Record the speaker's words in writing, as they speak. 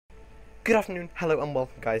Good afternoon, hello and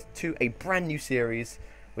welcome guys to a brand new series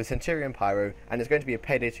with Centurion Pyro, and it's going to be a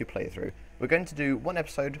Payday 2 playthrough. We're going to do one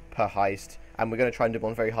episode per heist, and we're going to try and do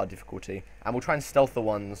one very hard difficulty, and we'll try and stealth the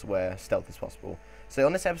ones where stealth is possible. So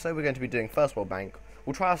on this episode we're going to be doing First World Bank.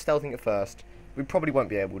 We'll try our stealthing at first. We probably won't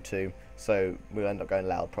be able to, so we'll end up going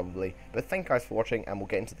loud probably. But thank you guys for watching, and we'll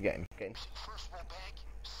get into the game. First World Bank,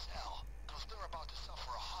 sell, 'cause they're about to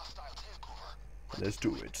suffer a hostile takeover. Let's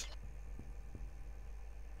do it.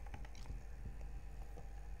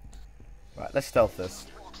 Right, let's stealth this.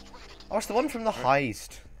 Oh, it's the one from the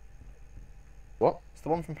heist. What? It's the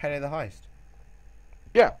one from Payday the Heist.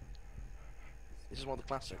 Yeah. This is one of the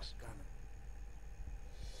classics.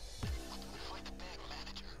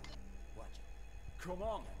 Come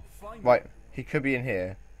on, find Right, he could be in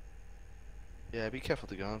here. Yeah, be careful of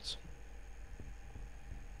the guards.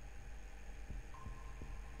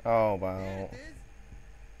 Oh, wow.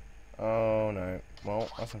 Oh, no. Well,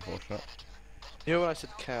 that's unfortunate. You know when I said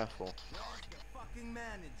careful? fucking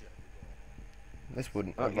manager. This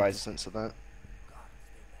wouldn't I don't get the advise. sense of that.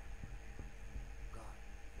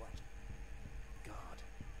 God,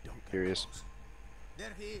 don't get Here he is. close. There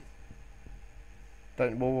he is.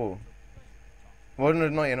 Don't. Whoa. Well, no,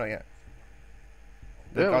 not yet, not yet.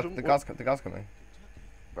 The, Yeah, guard, what- the guard's coming.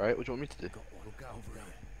 Right, what do you want me to do? Look out over there.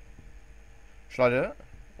 Shall I do it?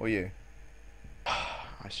 Or you?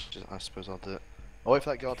 I suppose I'll do it. I'll wait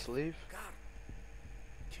for that guard to leave. God,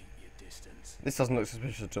 keep your distance. This doesn't look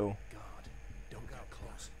suspicious at all. God, don't get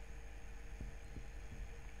close.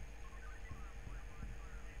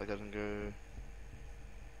 That doesn't go.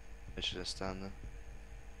 They should just stand there.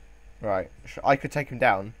 Right. I could take him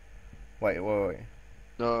down. Wait.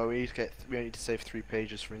 No, we only need to save 3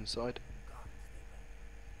 pages for inside.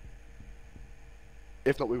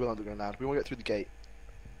 If not, we will end up going loud. We want to get through the gate,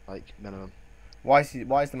 like minimum. Why is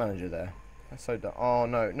the manager there? That's so dumb. Oh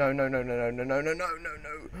no.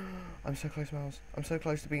 I'm so close, Miles. I'm so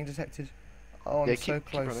close to being detected. Oh, I'm Yeah, so keep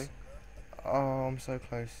close. running. Oh, I'm so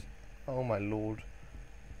close. Oh my lord.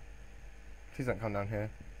 Please don't come down here.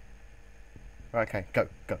 Right, okay, go.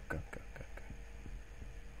 Going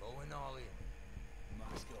all in.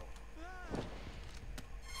 Must go.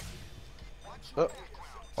 Oh,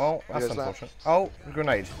 Oh, that's goes that. unfortunate. Oh,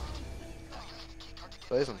 grenade.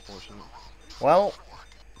 that is unfortunate. Well,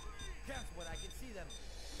 Cancel when I can see them.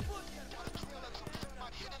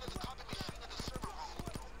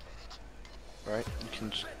 Right, you can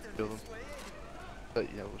just kill them. But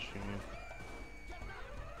yeah, we'll shoot you.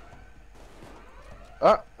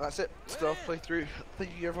 Ah, that's it. Stealth playthrough.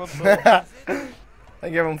 Thank you everyone for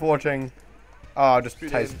thank you everyone for watching. Oh, I just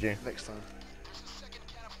tuning tasted in you. next time.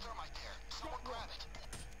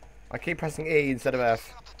 I keep pressing E instead of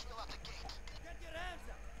F.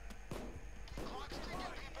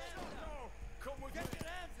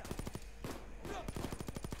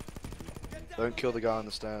 Don't kill the guy on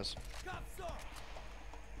the stairs.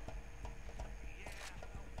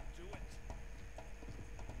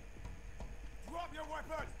 Drop your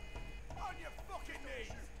weapon! On your fucking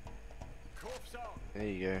knees! Cuffs on! There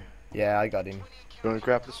you go. Yeah, I got him. You want to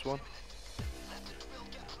grab this one?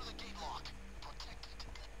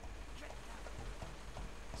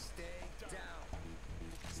 Stay down.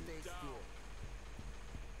 Stay still.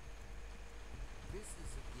 This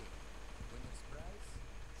is a game. Winner's prize,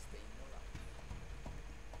 staying alive.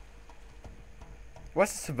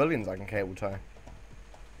 Where's the civilians I can cable tie?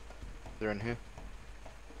 They're in here.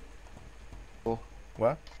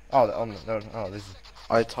 Where? Oh, oh, this is.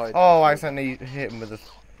 I tied. Oh, I accidentally hit him with a.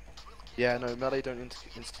 Yeah, no, melee don't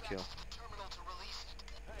insta kill.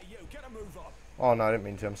 Hey, you, get a move on. Oh no, I didn't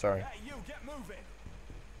mean to. I'm sorry. Hey, you, get moving.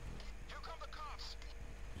 Here come the cops.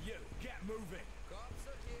 You, get moving. Cops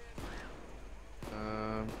are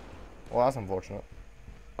here. Well, that's unfortunate.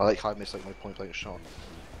 I like how I missed like my point blank shot.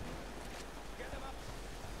 Get them up.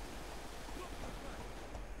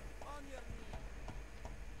 On your knees.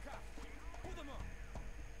 Cop, pull them on.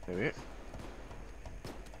 There we go.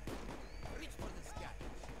 Reach for the sky.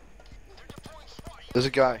 There's a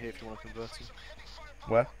guy out here if you want to convert him.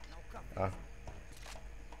 Where? Now, Oh.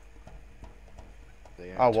 There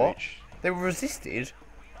you Oh, go, to what? each. They were resisted?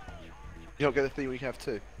 You don't get the thing we have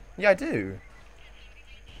too. Yeah, I do.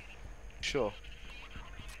 Sure.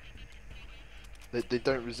 They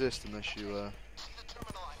don't resist unless you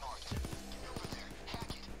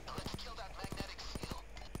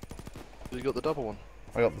You got the double one.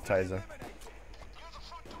 I got the taser.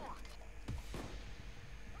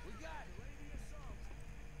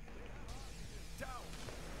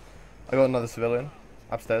 I got another civilian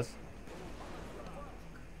upstairs.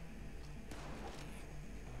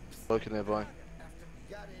 Looking nearby.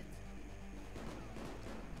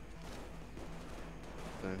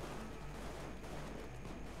 thing.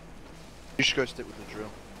 You should go stick with the drill.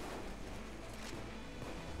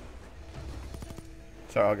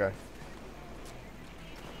 Sorry, I'll go.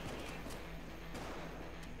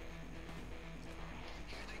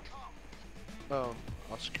 Oh,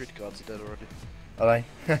 our security guards are dead already. Are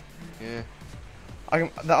they? Yeah.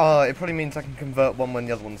 It probably means I can convert one when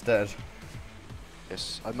the other one's dead.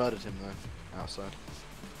 Yes, I murdered him though, outside.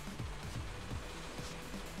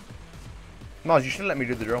 Mars, you should let me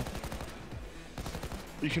do the drill.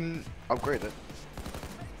 You can upgrade it.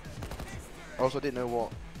 Also, I didn't know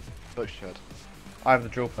what perks you had. I have the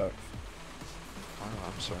drill perks. Oh,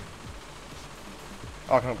 I'm sorry.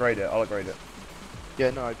 Oh, I can upgrade it. I'll upgrade it.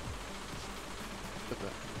 Yeah, no, I did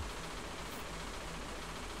that.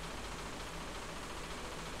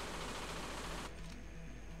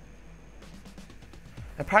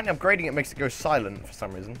 Apparently upgrading it makes it go silent for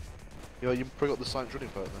some reason. Yeah, you probably got the silent drilling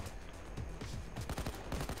perk then.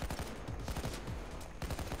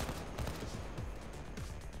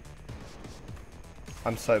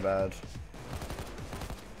 I'm so bad.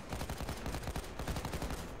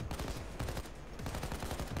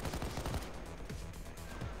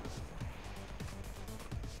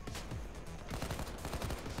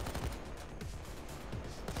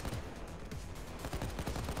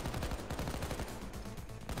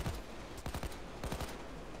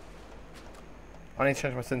 I need to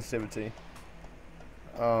change my sensitivity.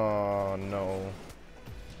 Oh no.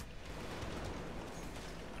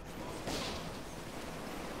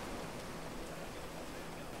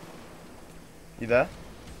 You there?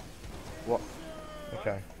 What?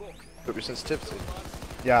 Okay. Got your sensitivity?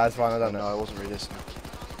 Yeah, that's fine. I don't No, know. I wasn't really listening.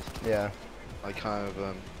 Yeah. I kind of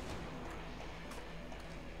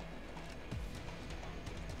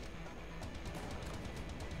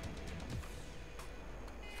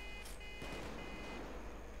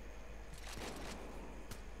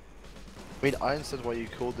I mean, I understand why you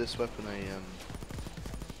called this weapon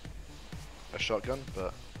a shotgun,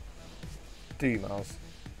 but Do you, Miles?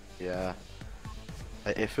 yeah,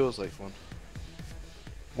 it feels like one.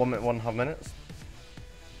 1 minute, 1.5 minutes.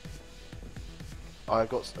 I've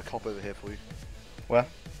got a cop over here for you. Where?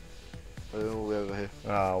 All the way over here.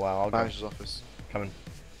 Oh wow, I'll go. Manager's office. Coming.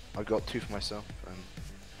 I've got 2 for myself, and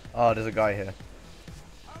Oh, there's a guy here.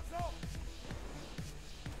 Hands up!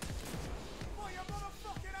 Put your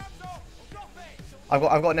motherfucking hands up! Drop it!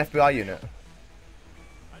 I've got an FBI unit.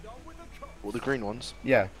 And on with the cut! all the green ones.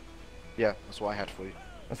 Yeah, Yeah, that's what I had for you.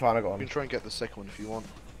 that's fine. I got You one. can try and get the second one if you want.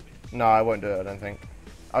 No, I won't do it. I don't think.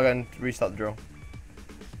 I'll go and restart the drill.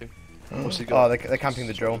 What's he Oh, got? they're camping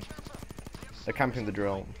the drill. They're camping the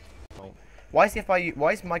drill. Why is the FBI?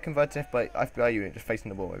 Why is my converted FBI unit just facing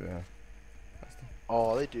the wall over here?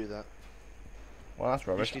 Oh, they do that. Well, that's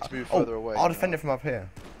rubbish. need to move Oh, further away. I'll defend it from up here.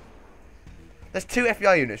 There's 2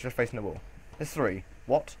 FBI units just facing the wall. There's 3.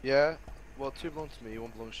 What? Yeah, well, 2 belong to me,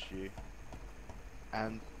 1 belongs to you.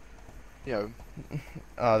 And, you know,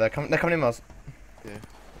 Oh, they're coming. They're coming in, Miles. yeah.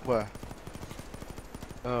 Where?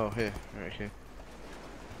 Oh, here. Right here.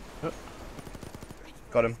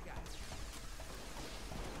 Got him.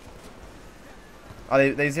 Oh,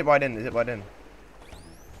 they zip right in. They zip right in.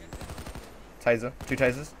 Taser. 2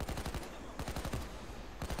 tasers.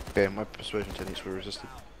 Okay, my persuasion techniques were resisted.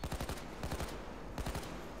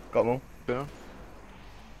 Got them all. Go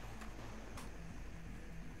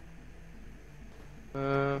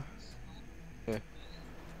yeah.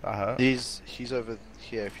 That hurt. He's over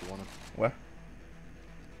here if you want him. Where?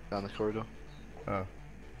 Down the corridor. Oh.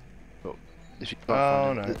 But if you can't Oh,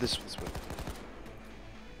 find him, no. this way.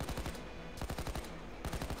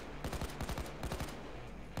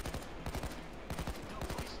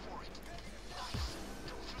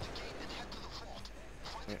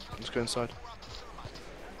 Yeah, let's go inside.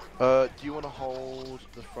 Do you want to hold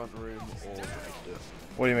the front room or do you want me to do it?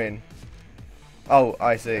 What do you mean? Oh,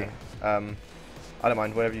 I see. I don't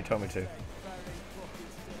mind. Whatever you tell me to.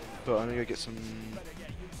 But I'm gonna go get some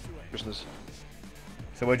prisoners.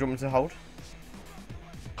 So where do you want me to hold?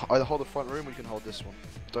 Either hold the front room or you can hold this one.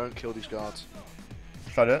 Don't kill these guards.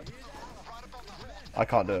 Should I do it? I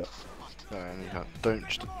can't do it. No, you can't. Don't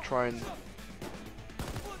just try and.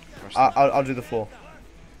 arrest them. I'll do the floor.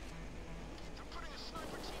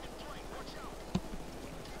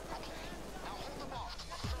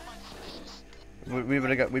 We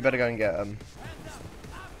better go. We better go and get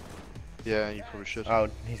Yeah, you probably should. Oh,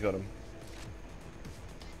 he's got him.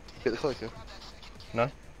 Get the cloaker. No.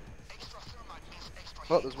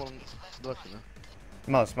 Oh, there's one lurking there.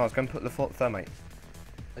 Mars, go and put the thermite.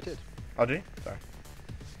 I did. Oh, do you? Sorry.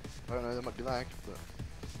 I don't know, there might be lag, but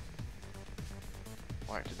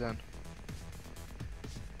whacked it down.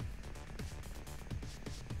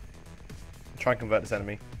 Try and convert this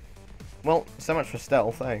enemy. Well, so much for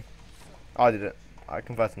stealth, eh? I did it. I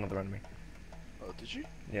converted another enemy. Oh, did you?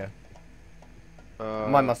 Yeah.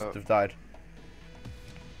 Mine must oh. have died.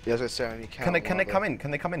 Yeah, as I say, I only count. Can they come in?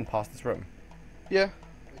 Can they come in past this room? Yeah.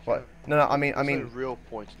 What? No, I mean, There's no real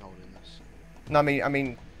point in holding this. No, I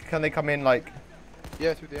mean, can they come in like?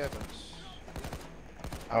 Yeah, through the air vents.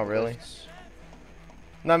 Oh, really? Lifts.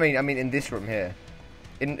 No, I mean, in this room here,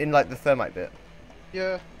 in like the thermite bit,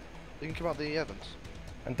 Yeah, they can come out the air vents.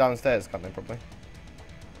 and downstairs, can't they? Probably.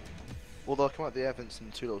 Well, they'll come out the air vents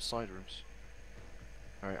in 2 little side rooms.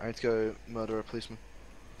 Alright, I need to go murder a policeman.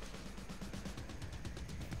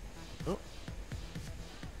 Oh.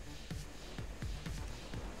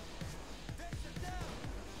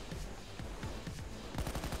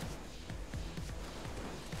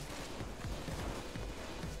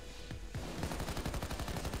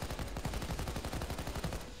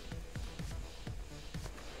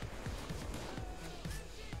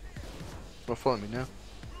 Well, follow me now.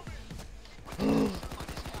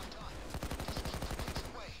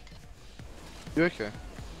 You okay?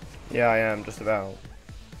 Yeah, I am just about.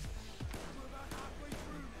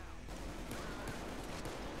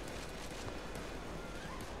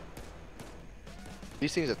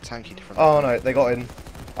 These things are tanky different. Oh no, they got in.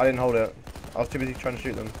 I didn't hold it. I was too busy trying to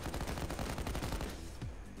shoot them.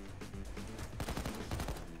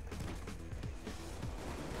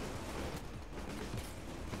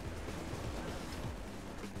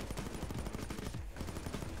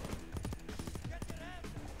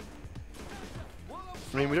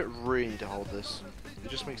 I mean, we don't really need to hold this.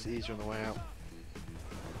 It just makes it easier on the way out.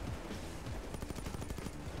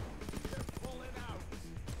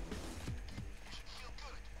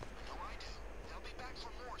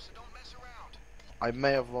 I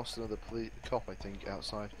may have lost another cop, I think,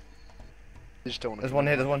 outside. They just don't want to. There's one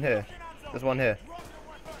here. There's one here. There's one here.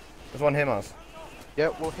 There's one here, Mars. Yeah,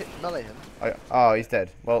 we'll melee him. Oh, he's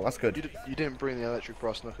dead. Well, that's good. You didn't bring the electric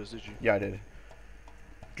brass knuckles, did you? Yeah, I did.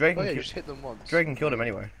 Dragon, Oh yeah, you just hit them once. Dragon killed him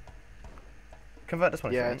anyway. Convert this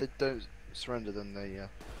one. Yeah, if if they don't surrender, then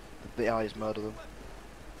the eyes murder them.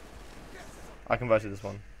 I converted this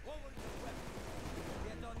one.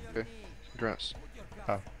 Okay, congrats.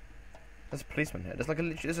 Oh, there's a policeman here. There's like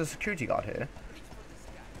there's a security guard here.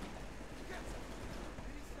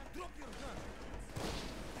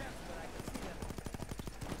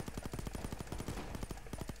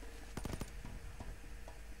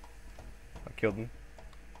 I killed him.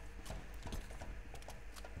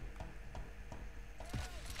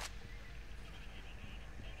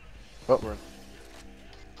 Oh, we're in.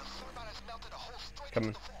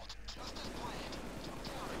 Coming.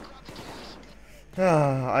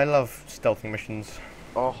 Ah, I love stealthing missions.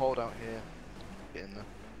 I'll hold out here. Get in there.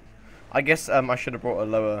 I guess I should have brought a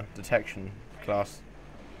lower detection class.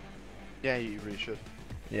 Yeah, you really should.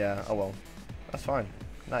 Yeah, oh well. That's fine.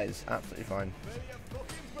 That is absolutely fine.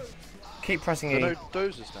 Keep pressing There E. are no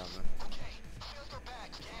dozers down there.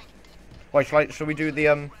 Wait, shall we do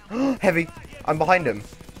the heavy? I'm behind him.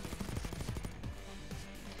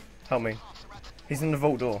 Help me. He's in the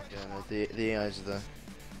vault door. Yeah, no, the eyes are there.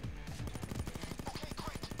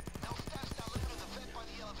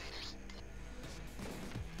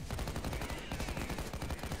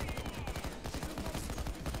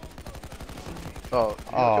 Oh,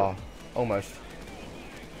 Oh, almost.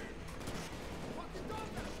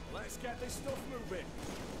 Let's get this stuff moving.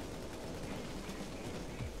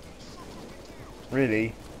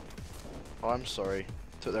 Really? oh, I'm sorry.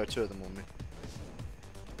 There are 2 of them on me.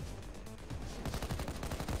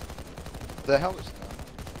 Their helmets are down.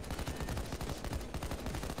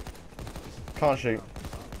 Can't shoot.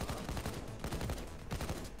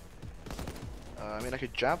 I mean, I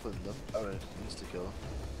could javelin them. Oh, it's insta-killer.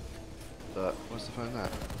 But, what's the phone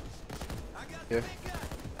at? Here.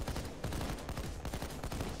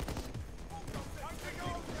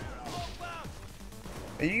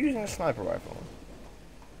 Are you using a sniper rifle?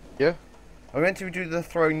 Yeah? Are we meant to do the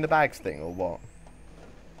throwing the bags thing or what?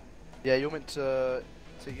 Yeah, you're meant to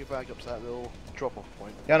take your bag up to that little drop-off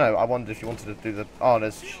point. Yeah, no, I wondered if you wanted to do the... Oh,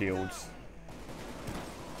 there's shields.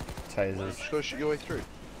 Tasers. Just gotta shoot your way through.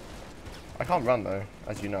 I can't run though,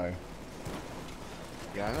 as you know.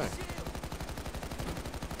 Yeah, I know.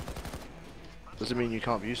 Doesn't mean you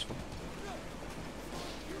can't be useful.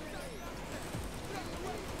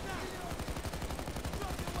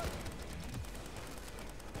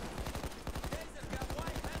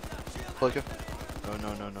 Clicker. Oh,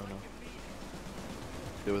 no.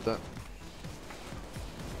 Deal with that.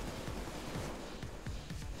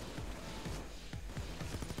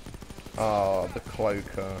 Oh, the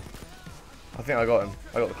cloaker. I think I got him.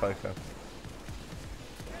 I got the cloaker.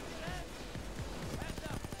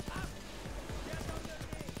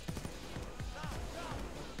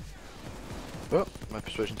 Oh, my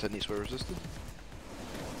persuasion techniques were resisted.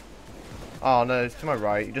 Oh no, it's to my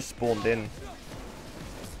right. You just spawned in.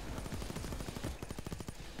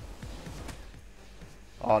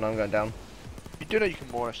 Oh no, I'm going down. You do know you can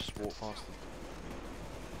more or less just walk past them.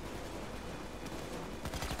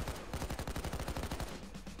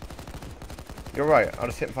 You're right. I'll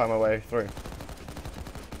just hit and find my way through.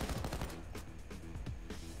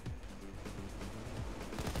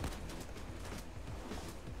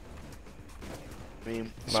 I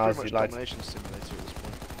mean, it's Miles, pretty you much lied. domination simulator at this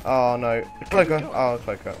point. Oh no, cloaker. Oh,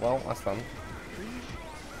 cloaker. Well, that's fun.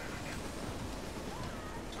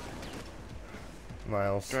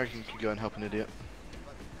 Miles. Dragon can go and help an idiot.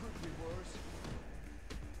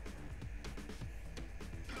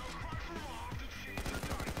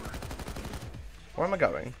 Where am I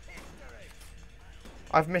going?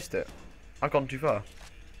 I've missed it. I've gone too far.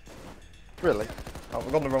 Really? Oh,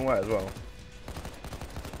 I've gone the wrong way as well.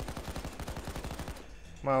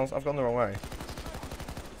 Miles, I've gone the wrong way.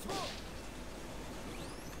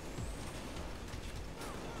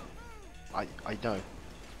 I know.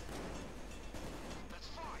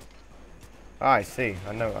 Ah, I see.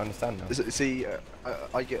 I know. I understand now. See,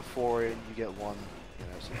 I get 4 in, you get 1. You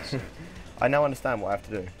know, so it's, I now understand what I have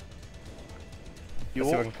to do. you Let's see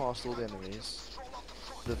if I walk can- past all the enemies,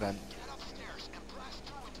 the vent. Get upstairs and blast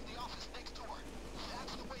through into the office next door.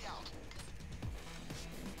 That's the way out.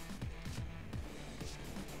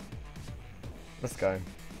 Let's go.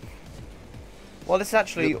 Well, this is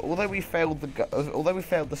actually, although we failed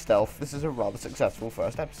the stealth, this is a rather successful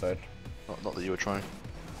first episode. Not that you were trying.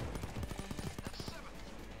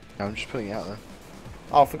 No, I'm just putting it out there.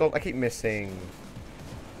 Oh, I forgot. I keep missing.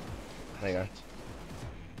 There you go.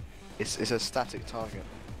 It's a static target.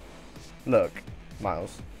 Look,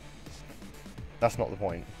 Miles. That's not the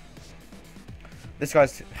point. This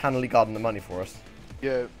guy's handily guarding the money for us.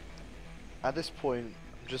 Yeah. At this point,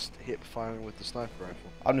 I'm just hip firing with the sniper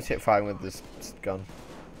rifle. I'm just hip firing with this gun.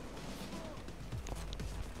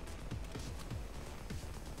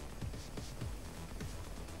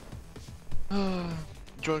 Do you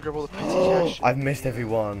want to grab all the petty cash? I've missed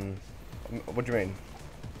everyone. What do you mean?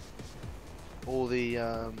 All the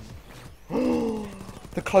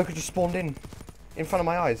The cloaker just spawned in front of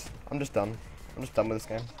my eyes. I'm just done. I'm just done with this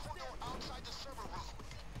game. Outside the server room.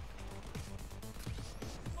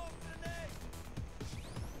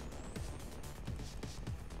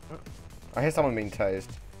 I hear someone being tased.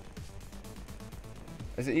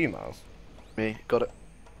 Is it you, Miles? me. Got it.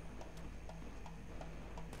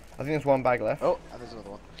 I think there's one bag left. Oh, and there's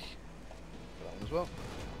another one. That one as well.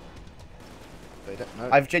 They don't know.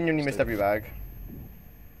 I've genuinely missed Stay. every bag.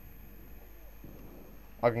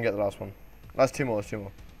 I can get the last one. That's two more. There's two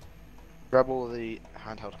more. Grab all of the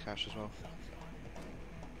handheld cash as well.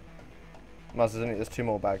 Miles, there's two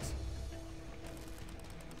more bags.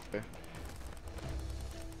 Okay.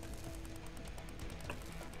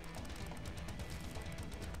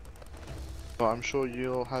 But I'm sure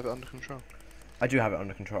you'll have it under control. I do have it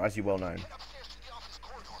under control, as you well know. Get upstairs to the office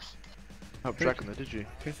corridors. Help Dragon there, did you?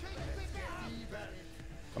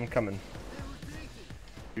 I'm coming.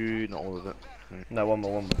 You, not all of it. Okay. No, one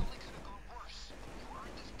more. Only could have gone worse. You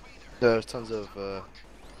earned this breather. There's tons of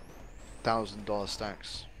 $1,000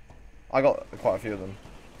 stacks. I got quite a few of them.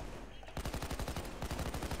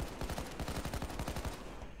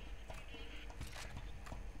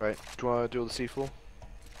 Right, do you want to do all the C4?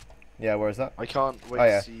 Yeah, where is that? I can't wait Oh,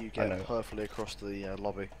 yeah, to see you I get know. perfectly across the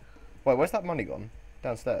lobby. Wait, where's that money gone?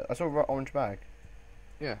 Downstairs. I saw a orange bag.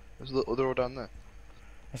 Yeah, they're all down there.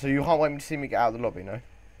 So you can't wait to see me get out of the lobby, no?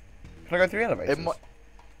 Can I go through the elevators? It might,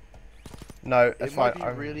 No, that's it fine.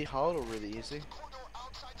 might be really hard or really easy. Corridor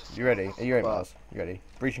outside the You ready? Are you ready, But- Miles? You ready?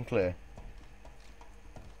 Breach and clear.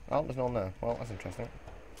 Oh, there's no one there. Well, that's interesting.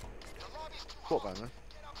 The lobby's too What hot. van there?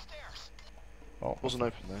 Get upstairs. Well, Wasn't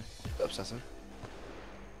open though. Bit upsetting.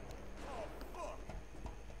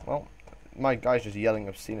 well, my guy's just yelling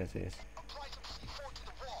obscenities. Apply some C4 to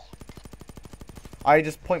the wall. I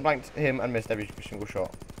just point blanked him and missed every single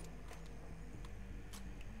shot.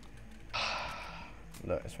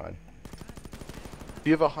 Look, it's fine.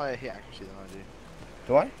 You have a higher hit accuracy than I do.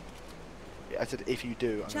 Do I? Yeah, I said if you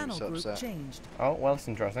do, I'm going to Channel be so group upset. changed. Oh, well, that's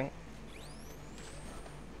interesting.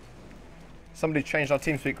 Somebody changed our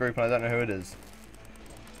TeamSpeak group and I don't know who it is.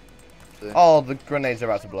 So- Oh, the grenades are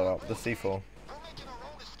about to blow up. The C4. We're making our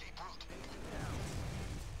own escape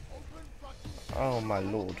route. Oh my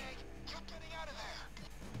lord. Keep getting out of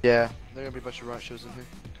there. Yeah, there are going to be a bunch of right shows in here.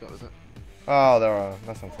 Good luck with it. Oh, there are.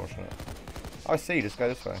 That's unfortunate. Oh, I see. Just go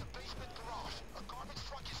this way. Basement garage. A garbage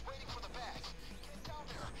truck is waiting for the bags. Get down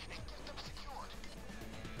there and get them secured.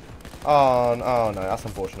 Oh, oh no, that's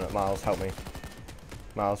unfortunate. Miles, help me.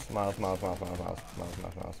 Miles, Miles, Miles, Miles, Miles, Miles, Miles,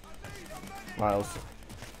 Miles, Miles. Miles.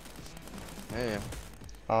 Yeah.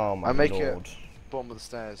 Oh my I make lord. it bottom of the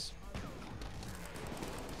stairs.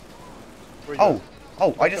 Where you Oh! going?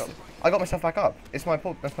 Oh, Back up. I got myself back up. It's my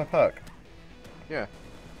that's my perk. Yeah.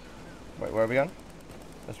 Wait, where are we going?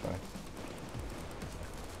 This way.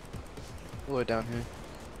 All the way down here.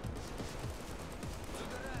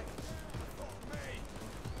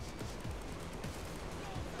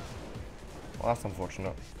 Well, that's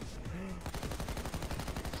unfortunate.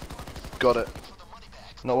 Got it.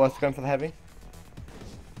 Not worth going for the heavy?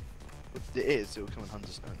 It is. It'll come in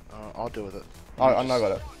hundreds. I'll deal with it. Oh, I know I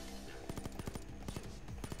got it.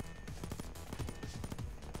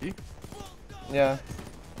 You? Yeah.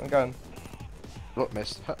 I'm going. Look,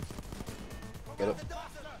 missed. Get it.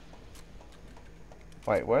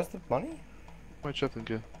 Wait, where's the money? Where'd Shepard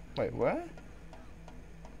go? Wait, where?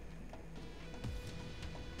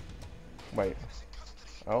 Wait.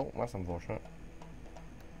 Oh, that's unfortunate.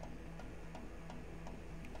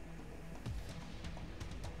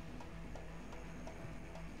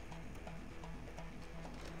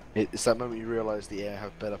 It's that moment you realise the air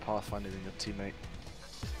have better pathfinding than your teammate.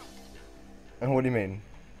 And what do you mean?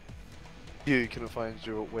 You couldn't find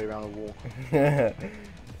your way around a wall.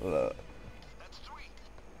 Look.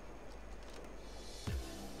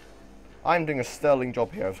 I'm doing a sterling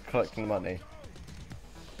job here of collecting money.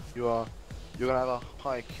 You're gonna have a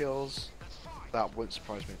high kills. That wouldn't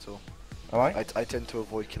surprise me at all. Am I? I tend to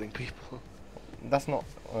avoid killing people. That's not.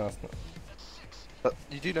 Well, that's not. But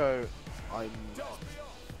you do know I'm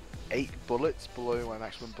 8 bullets below my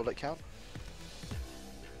maximum bullet count.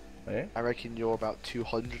 Are you? I reckon you're about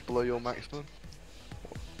 200 below your maximum.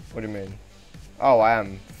 What do you mean? Oh, I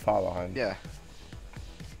am far behind. Yeah.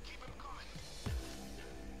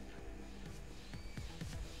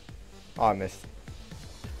 Oh, I missed.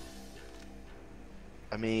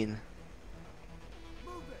 I mean,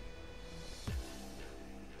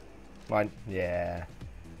 Mine. Yeah.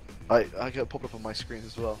 I get popped up on my screen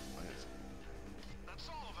as well.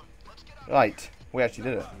 Right. We actually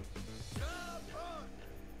did it.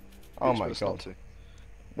 Oh my It's not god. to.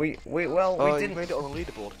 We You didn't. made it on the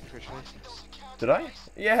leaderboard. Congratulations. Did I?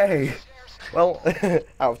 Yay! Well,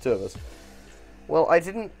 out of 2 of us. Well, I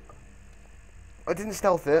didn't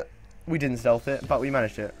stealth it. We didn't stealth it, but we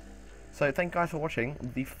managed it. So thank you guys for watching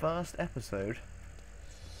the first episode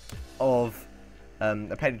of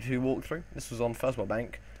a Payday 2 walkthrough. This was on First World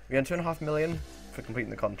Bank. We earned 2.5 million for completing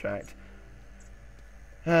the contract.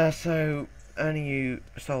 So we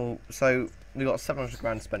got 700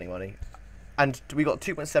 grand spending money, and we got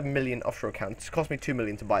 2.7 million offshore accounts. It cost me 2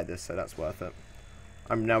 million to buy this, so that's worth it.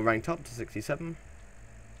 I'm now ranked up to 67.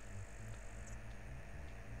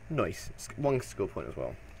 Nice. 1 skill point as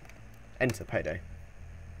well. Enter Payday.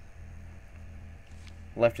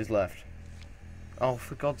 Left is left. Oh,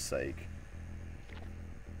 for God's sake.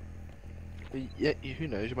 Yeah, who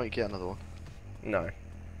knows? You might get another one. No.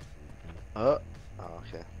 Oh,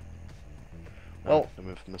 okay. Well,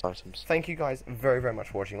 remove from the items. thank you guys very, very much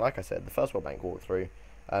for watching. Like I said, the First World Bank walkthrough.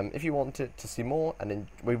 If you wanted to see more, and then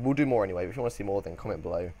we will do more anyway, but if you want to see more, then comment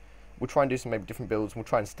below. We'll try and do some maybe different builds. We'll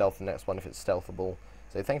try and stealth the next one if it's stealthable.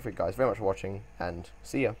 So thank you guys very much for watching, and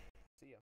see ya.